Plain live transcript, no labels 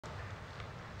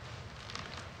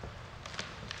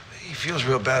feels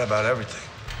real bad about everything.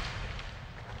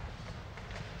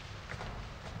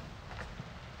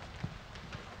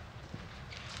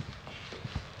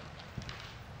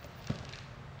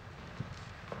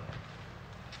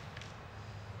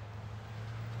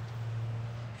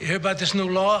 You hear about this new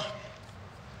law?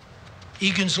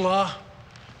 Egan's Law?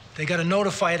 They gotta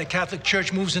notify the Catholic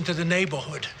Church moves into the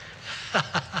neighborhood.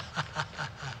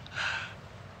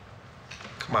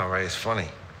 Come on, Ray, it's funny.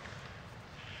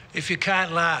 If you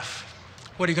can't laugh,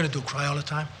 what are you gonna do, cry all the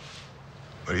time?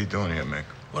 What are you doing here, Mick?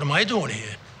 What am I doing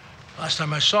here? Last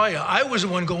time I saw you, I was the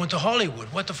one going to Hollywood.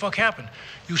 What the fuck happened?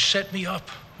 You set me up,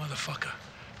 motherfucker.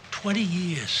 20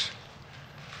 years.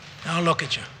 Now look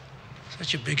at you.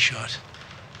 Such a big shot.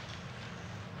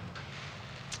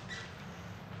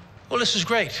 Well, this is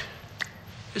great.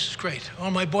 This is great. All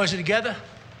my boys are together.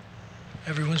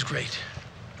 Everyone's great.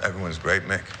 Everyone's great,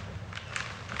 Mick.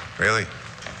 Really?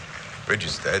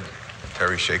 Bridget's dead.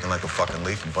 Terry's shaking like a fucking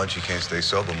leaf, and Bunchy can't stay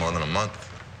sober more than a month.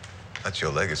 That's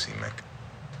your legacy, Mick.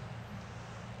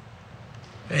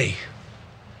 Hey,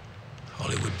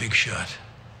 Hollywood big shot.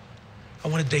 I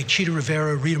want to date Cheetah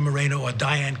Rivera, Rita Moreno, or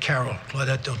Diane Carroll.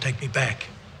 Claudette, don't take me back.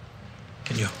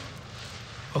 Can you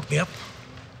hook me up?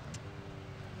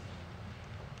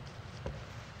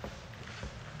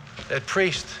 That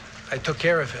priest, I took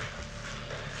care of him.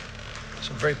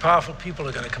 Some very powerful people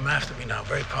are gonna come after me now,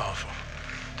 very powerful.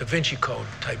 Da Vinci Code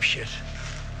type shit.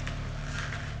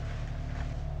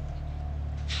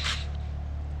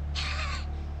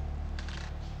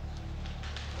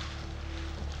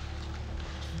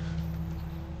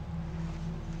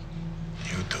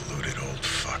 You deluded old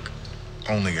fuck.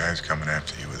 Only guys coming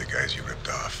after you are the guys you ripped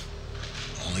off.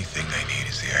 Only thing they need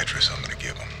is the address I'm gonna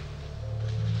give them.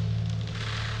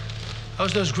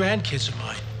 How's those grandkids of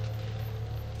mine?